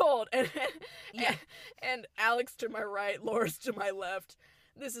chokehold! And Alex to my right, Laura's to my left.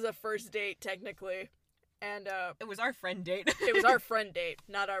 This is a first date, technically. And it was our friend date. It was our friend date,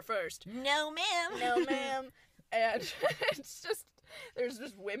 not our first. No, ma'am. No, ma'am. And it's just, there's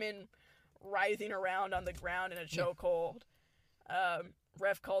just women writhing around on the ground in a chokehold.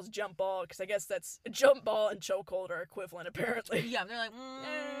 Ref calls jump ball, because I guess that's jump ball and chokehold are equivalent, apparently. Yeah, they're like,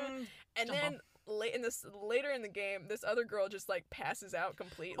 and then later in the game, this other girl just like passes out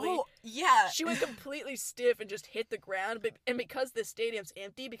completely. Oh, yeah. She went completely stiff and just hit the ground. And because the stadium's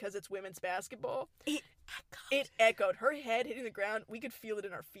empty, because it's women's basketball, it echoed. Her head hitting the ground, we could feel it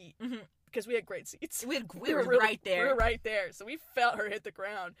in our feet. Because we had great seats. We were right there. We were right there. So we felt her hit the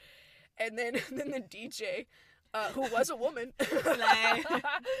ground. And then the DJ, who was a woman,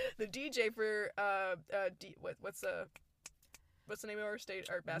 the DJ for what's the name of our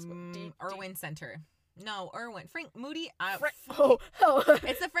basketball? Irwin Center. No, Irwin. Frank Moody.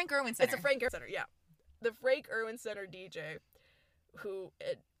 It's the Frank Irwin Center. It's the Frank Irwin Center. Yeah, the Frank Irwin Center DJ, who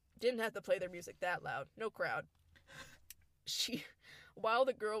didn't have to play their music that loud. No crowd. While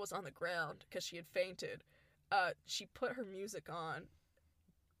the girl was on the ground because she had fainted, she put her music on,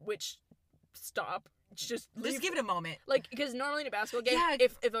 which stop. Just give it a moment. Like, because normally in a basketball game,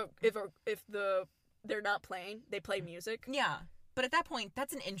 if they're not playing, they play music. Yeah, but at that point,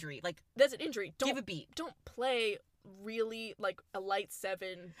 that's an injury. Like, that's an injury. Give a beat. Don't play really like a light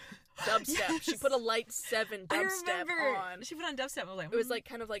 7 dubstep. Yes. She put a light 7 dubstep on. She put on dubstep. It was like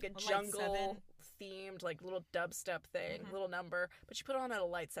kind of like a jungle themed like little dubstep thing, little number, but she put it on at a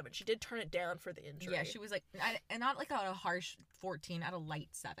light 7. She did turn it down for the injury. Yeah, she was like, and not like a harsh 14, at a light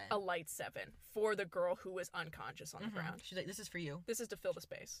 7. A light 7 for the girl who was unconscious on the ground. She's like, this is for you. This is to fill the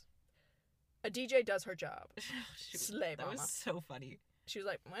space. A DJ does her job. Slay mama. That was so funny. She was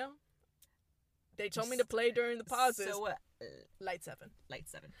like, well, they told me to play during the pauses. So, light 7. Light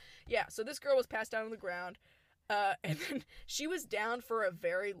 7. Yeah, so this girl was passed down on the ground. And then she was down for a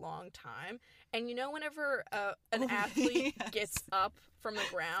very long time. And you know whenever an athlete gets up from the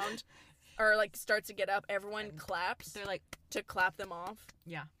ground or like starts to get up, everyone claps. They're like to clap them off.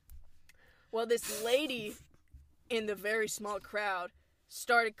 Yeah. Well, this lady in the very small crowd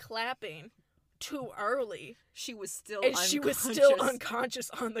started clapping too early. She was still unconscious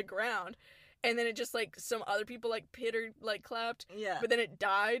on the ground. And then it just, like, some other people, like, clapped. Yeah. But then it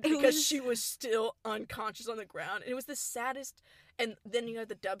died because she was still unconscious on the ground. And it was the saddest. And then you had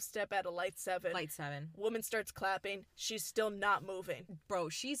the dubstep at a light 7. Light 7. Woman starts clapping. She's still not moving. Bro,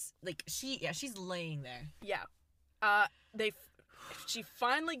 she's laying there. Yeah. She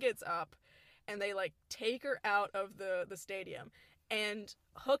finally gets up, and they, like, take her out of the stadium. And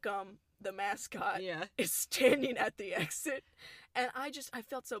Hook'em, the mascot, is standing at the exit. And I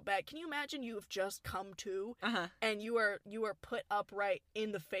felt so bad. Can you imagine you have just come to, and you are put upright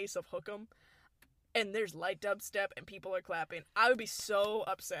in the face of Hook'em, and there's light dubstep and people are clapping? I would be so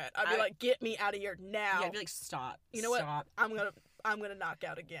upset. I'd be like, get me out of here now. Yeah, I'd be like, stop. You know what? I'm gonna knock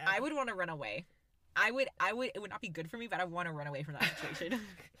out again. I would want to run away. It would not be good for me, but I want to run away from that situation.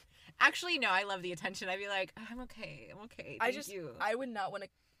 Actually, no, I love the attention. I'd be like, I'm okay. Thank you. I would not want to,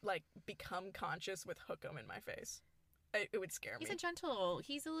 like, become conscious with Hook'em in my face. It would scare me.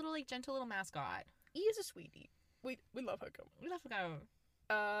 He's a little, like, gentle little mascot. He is a sweetie. We love Hook'em. We love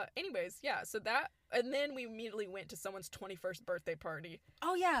Hook'em. Anyways, yeah, so that, and then we immediately went to someone's 21st birthday party.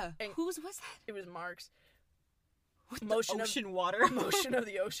 Oh, yeah. And whose was that? It was Mark's. Motion water. Motion of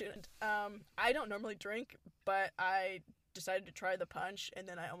the ocean. I don't normally drink, but I decided to try the punch, and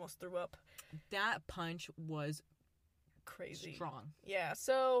then I almost threw up. That punch was crazy. Strong. Yeah,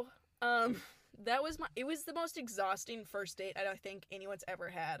 so, it was the most exhausting first date I don't think anyone's ever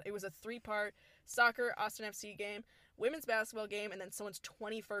had. It was a 3-part soccer, Austin FC game, women's basketball game, and then someone's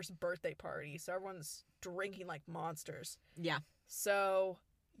 21st birthday party. So everyone's drinking like monsters. Yeah. So,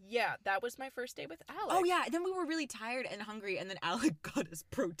 yeah, that was my first date with Alec. Oh, yeah. Then we were really tired and hungry, and then Alec got us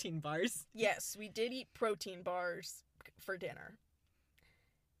protein bars. Yes, we did eat protein bars for dinner.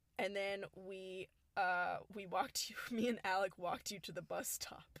 And then me and Alec walked you to the bus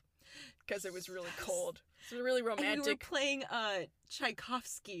stop. Because it was really cold. It was really romantic. And we were playing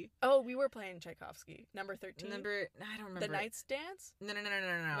Tchaikovsky. Oh, we were playing Tchaikovsky. Number 13. I don't remember. The Knight's Dance? No.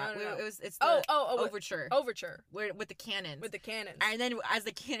 It's the Overture. Overture. With the cannons. With the cannons. And then as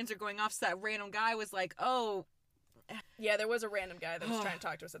the cannons are going off, so that random guy was like, oh. Yeah, there was a random guy that was trying to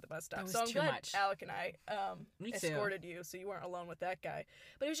talk to us at the bus stop. So I'm glad Alec and I escorted you, so you weren't alone with that guy.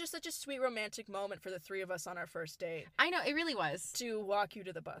 But it was just such a sweet romantic moment for the 3 of us on our first date. I know, it really was. To walk you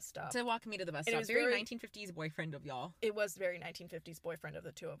to the bus stop. To walk me to the bus stop. It was very 1950s boyfriend of y'all. It was very 1950s boyfriend of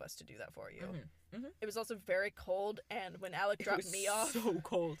the 2 of us to do that for you. Mm-hmm. Mm-hmm. It was also very cold, and when Alec dropped me off... so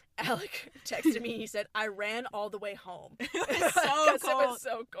cold. Alec texted me, he said, I ran all the way home. It was so cold. It was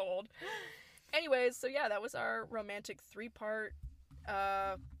so cold. Anyways, so yeah, that was our romantic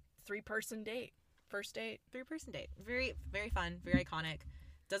 3-person date. First date. 3-person date. Very, very fun. Very iconic.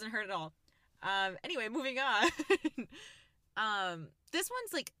 Doesn't hurt at all. Anyway, moving on. This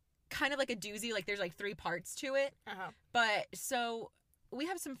one's like kind of like a doozy. Like there's like 3 parts to it. But so we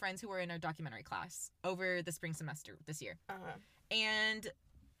have some friends who were in our documentary class over the spring semester this year. And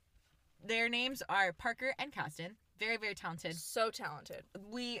their names are Parker and Caston. Very, very talented. So talented.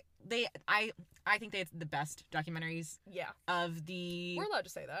 I think they have the best documentaries. Yeah. Of the... We're allowed to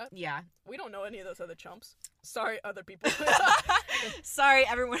say that. Yeah. We don't know any of those other chumps. Sorry, other people. Sorry,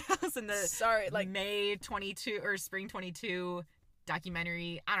 everyone else in the... Sorry, like... May 22 or spring 22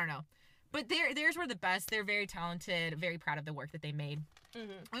 documentary. I don't know. But theirs were the best. They're very talented. Very proud of the work that they made.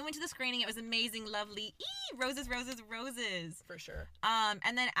 We went to the screening. It was amazing, lovely. Roses, roses, roses. For sure.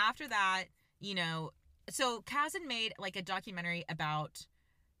 And then after that, you know... So Kazan made like a documentary about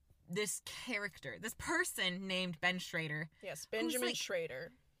this character, this person named Ben Schrader. Yes, Benjamin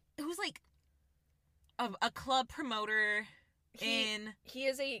Schrader. Who's like a club promoter He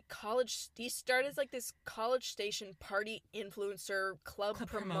is a college... He started as like this College Station party influencer, club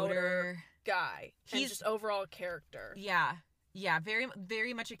promoter guy. He's just overall character. Yeah. Yeah, very,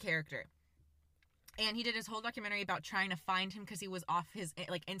 very much a character. And he did his whole documentary about trying to find him because he was off his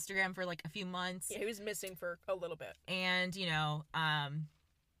like Instagram for like a few months. Yeah, he was missing for a little bit. And you know,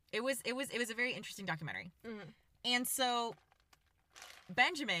 it was a very interesting documentary. And so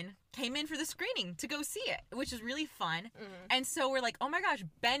Benjamin came in for the screening to go see it, which is really fun. And so we're like, oh my gosh,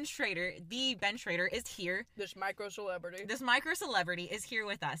 Ben Schrader is here. This micro celebrity is here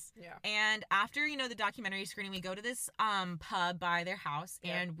with us. Yeah. And after, you know, the documentary screening, we go to this pub by their house,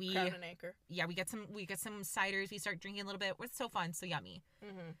 and we Crown and Anchor. Yeah, we get some ciders. We start drinking a little bit. It's so fun, so yummy.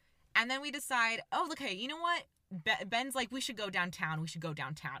 And then we decide, oh, okay, you know what? Ben's like, we should go downtown.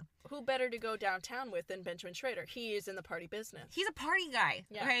 Who better to go downtown with than Benjamin Schrader? He is in the party business. He's a party guy.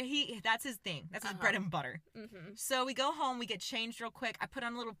 Yeah. Okay, that's his thing. That's his bread and butter. So we go home. We get changed real quick. I put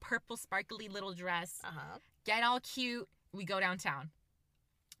on a little purple sparkly little dress. Get all cute. We go downtown.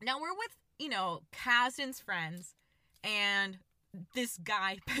 Now we're with, you know, Kasdan's friends and this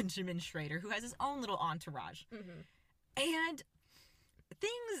guy, Benjamin Schrader, who has his own little entourage. And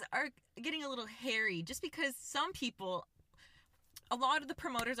things are getting a little hairy just because some people, a lot of the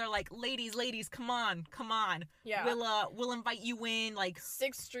promoters are like, ladies, come on. Yeah. We'll invite you in, like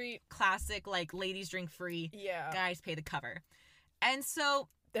 6th Street classic, like ladies drink free. Yeah. Guys pay the cover. And so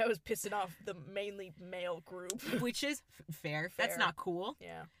that was pissing off the mainly male group. Which is fair. That's not cool.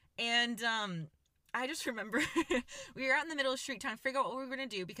 Yeah. And I just remember we were out in the middle of the street trying to figure out what we were going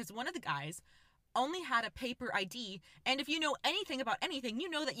to do because one of the guys only had a paper ID, and if you know anything about anything, you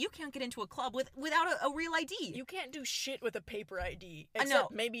know that you can't get into a club without a real ID. You can't do shit with a paper ID,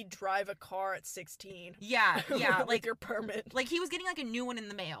 except maybe drive a car at 16. Yeah, like like your permit. Like he was getting like a new one in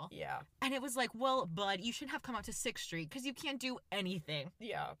the mail. Yeah. And it was like, well, bud, you shouldn't have come out to 6th Street because you can't do anything.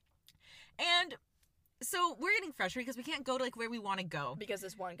 Yeah. And so we're getting frustrated because we can't go to like where we want to go. Because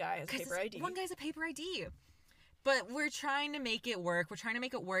this one guy has a paper ID. One guy's a paper ID. But we're trying to make it work.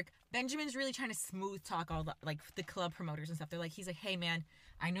 Benjamin's really trying to smooth talk all the club promoters and stuff. They're like, he's like, hey man,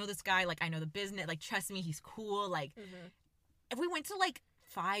 I know this guy. Like, I know the business. Like, trust me, he's cool. Like, if we went to like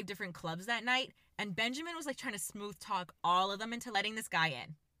 5 different clubs that night, and Benjamin was like trying to smooth talk all of them into letting this guy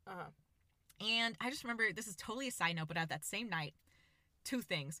in. And I just remember, this is totally a side note, but at that same night, 2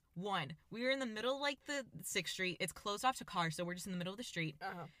 things. 1, we were in the middle of like the 6th Street. It's closed off to cars, so we're just in the middle of the street.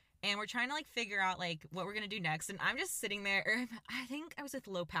 And we're trying to, like, figure out, like, what we're going to do next. And I'm just sitting there. I think I was with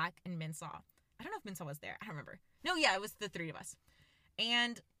Lopak and Minsaw. I don't know if Minsaw was there. I don't remember. No, yeah, it was the 3 of us.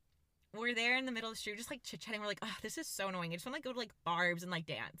 And we're there in the middle of the street, just, like, chit-chatting. We're like, oh, this is so annoying. I just want to, like, go to, like, barbs and, like,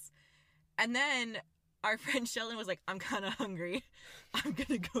 dance. And then our friend Sheldon was like, I'm kind of hungry. I'm going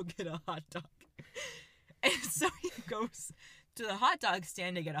to go get a hot dog. And so he goes to the hot dog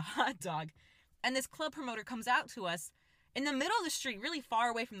stand to get a hot dog. And this club promoter comes out to us in the middle of the street, really far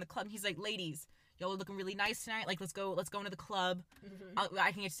away from the club. He's like, ladies, y'all are looking really nice tonight. Like, let's go into the club.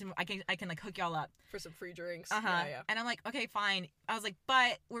 I can like hook y'all up for some free drinks. Yeah. And I'm like, okay, fine. I was like,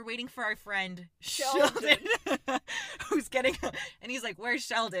 but we're waiting for our friend Sheldon. Who's getting and he's like, where's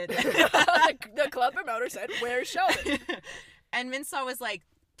Sheldon? The club promoter said, where's Sheldon? And Minsaw was like,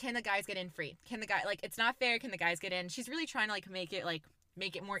 can the guys get in free? It's not fair. Can the guys get in? She's really trying to like make it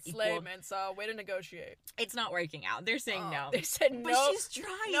more equal. Slay, Minsaw. Way to negotiate. It's not working out. They're saying no. They said no. But she's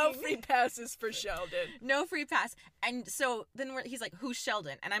trying. No free passes for Sheldon. No free pass. And so then he's like, who's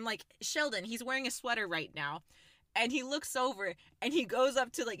Sheldon? And I'm like, Sheldon, he's wearing a sweater right now. And he looks over and he goes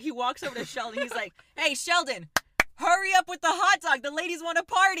up to he walks over to Sheldon. He's like, hey, Sheldon, hurry up with the hot dog. The ladies want to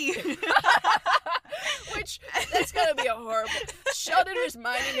party. Which, that's gotta be a horrible... Sheldon was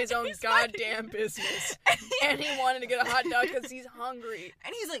minding his own goddamn business. And he wanted to get a hot dog because he's hungry.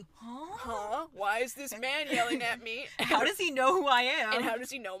 And he's like, huh? Huh? Why is this man yelling at me? How does he know who I am? And how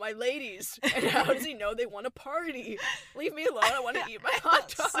does he know my ladies? And how does he know they want to party? Leave me alone. I want to eat my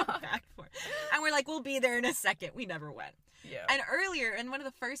hot dog. So bad for it. And we're like, we'll be there in a second. We never went. Yeah. And earlier, in one of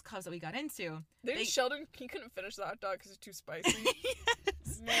the first clubs that we got into... Sheldon, he couldn't finish the hot dog because it's too spicy.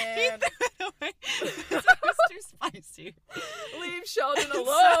 Yes. Man. He threw it away. It was too spicy. Leave Sheldon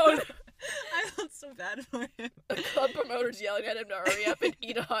alone. I felt so bad for him. The club promoter's yelling at him to hurry up and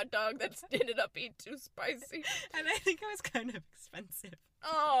eat a hot dog that ended up being too spicy. And I think it was kind of expensive.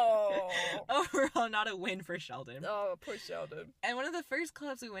 Oh. Overall, not a win for Sheldon. Oh, poor Sheldon. And one of the first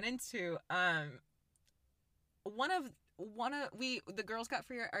clubs we went into, the girls got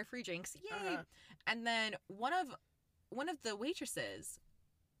our free drinks, yay! And then one of the waitresses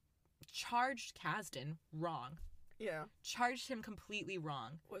charged Kasdan wrong. Yeah. Charged him completely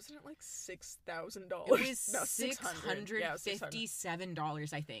wrong. Wasn't it like $6,000? It was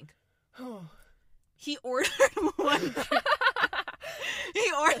 $657, I think. He ordered one. He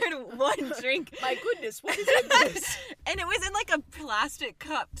ordered one drink. My goodness, what is in this? And it was in like a plastic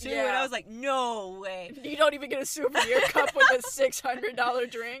cup too. Yeah. And I was like, no way. You don't even get a souvenir cup with a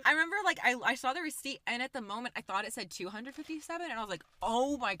 $600 drink. I remember like I saw the receipt, and at the moment I thought it said $257, and I was like,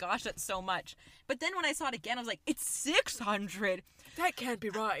 oh my gosh, that's so much. But then when I saw it again, I was like, it's $600. That can't be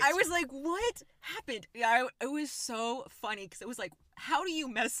right. I was like, what happened? Yeah, it was so funny because it was like, how do you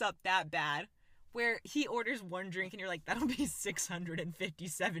mess up that bad? Where he orders one drink and you're like, that'll be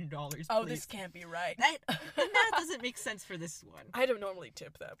 $657. Oh, this can't be right. That doesn't make sense for this one. I don't normally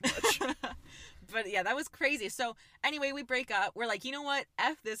tip that much. But yeah, that was crazy. So anyway, we break up. We're like, you know what?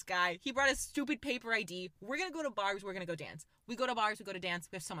 F this guy. He brought a stupid paper ID. We're going to go to bars. We're going to go dance. We go to bars. We go to dance.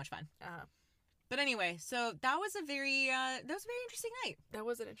 We have so much fun. But anyway, so that was a very interesting night. That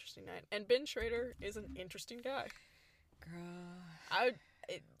was an interesting night. And Ben Schrader is an interesting guy. Girl.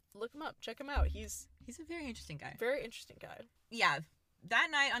 Look him up. Check him out. He's a very interesting guy. Very interesting guy. Yeah. That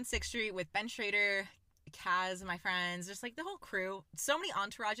night on 6th Street with Ben Schrader, Kaz, my friends, just like the whole crew. So many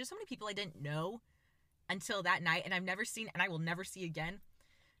entourages, so many people I didn't know until that night, and I've never seen and I will never see again.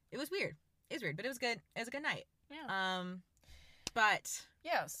 It was weird. It was weird, but it was good. It was a good night. Yeah. But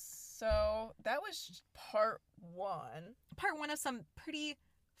yes, so that was part one. Part one of some pretty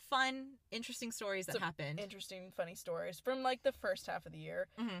fun, interesting stories that happened. Interesting, funny stories from like the first half of the year.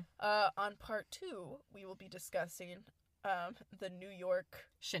 Mm-hmm. On part two, we will be discussing the New York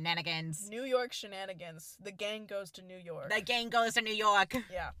shenanigans. The gang goes to New York. The gang goes to New York.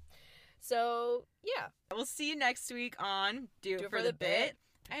 Yeah. So, yeah. We'll see you next week on Do It For The Bit.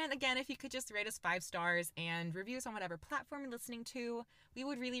 And again, if you could just rate us 5 stars and review us on whatever platform you're listening to, we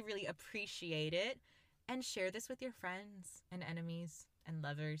would really, really appreciate it. And share this with your friends and enemies and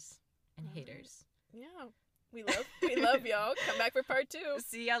lovers and haters. Yeah. We love y'all. Come back for part 2.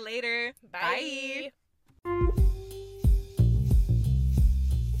 See y'all later. Bye.